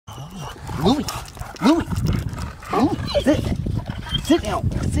Louie, Louie, sit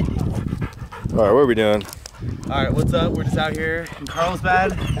down, sit down. All right, what are we doing? All right, what's up? We're just out here in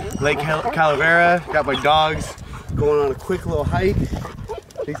Carlsbad, Lake Castleberry. Got my dogs going on a quick little hike.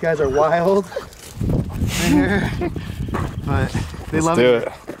 These guys are wild in here, but they love it.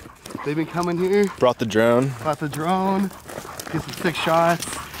 They've been coming here. Brought the drone. Get some sick shots.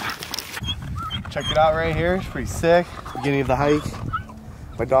 Check it out right here. It's pretty sick. Beginning of the hike.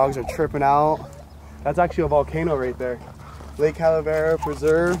 My dogs are tripping out. That's actually a volcano right there. Lake Castleberry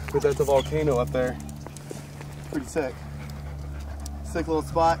Preserve, but that's a volcano up there. Pretty sick. Sick little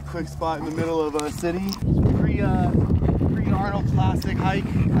spot, quick spot in the middle of a city. Pre-Arnold Classic hike.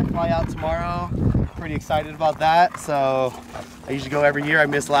 I fly out tomorrow. Pretty excited about that. So I usually go every year. I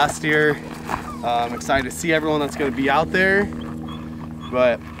missed last year. I'm excited to see everyone that's gonna be out there.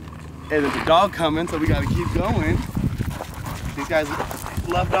 But hey, there's a dog coming, so we gotta keep going. These guys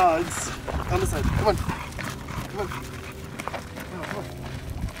love dogs. Come this side. Come on. Come on. Come on.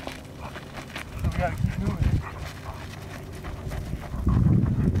 So we gotta keep moving.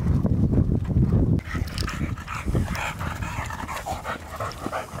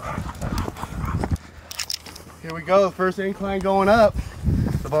 Here we go, first incline going up.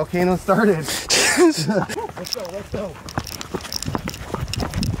 The volcano started. Let's go, let's go.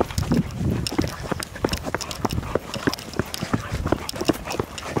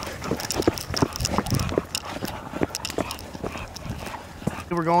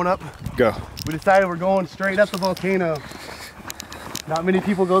 We're going up. Go. We decided we're going straight up the volcano. Not many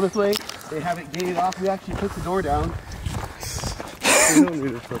people go this way. They have it gated off. We actually put the door down. We don't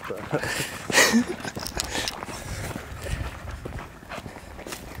need to put that.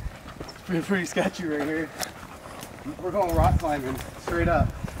 It's pretty sketchy right here. We're going rock climbing straight up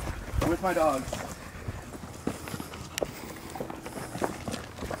with my dogs.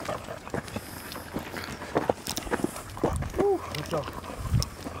 Woo, let's go.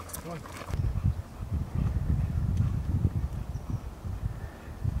 Come on.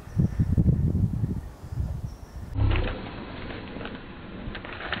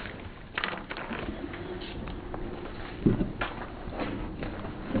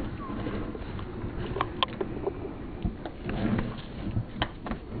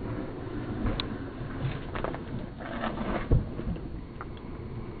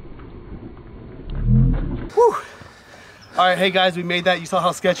 Whew. All right, hey guys, we made that. You saw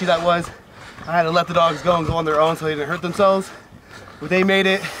how sketchy that was. I had to let the dogs go and go on their own so they didn't hurt themselves. But they made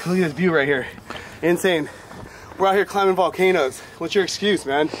it. Look at this view right here. Insane. We're out here climbing volcanoes. What's your excuse,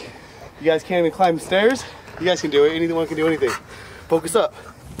 man? You guys can't even climb stairs? You guys can do it. Anyone can do anything. Focus up.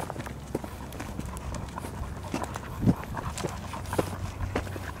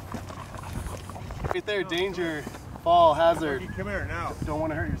 Right there, danger, fall, hazard. Come here now. Don't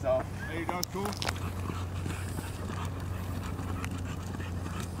want to hurt yourself. There you go, cool.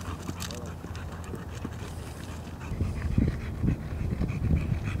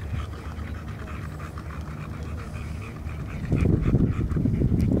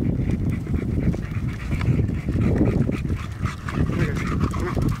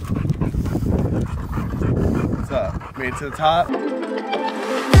 What's up? Made it to the top.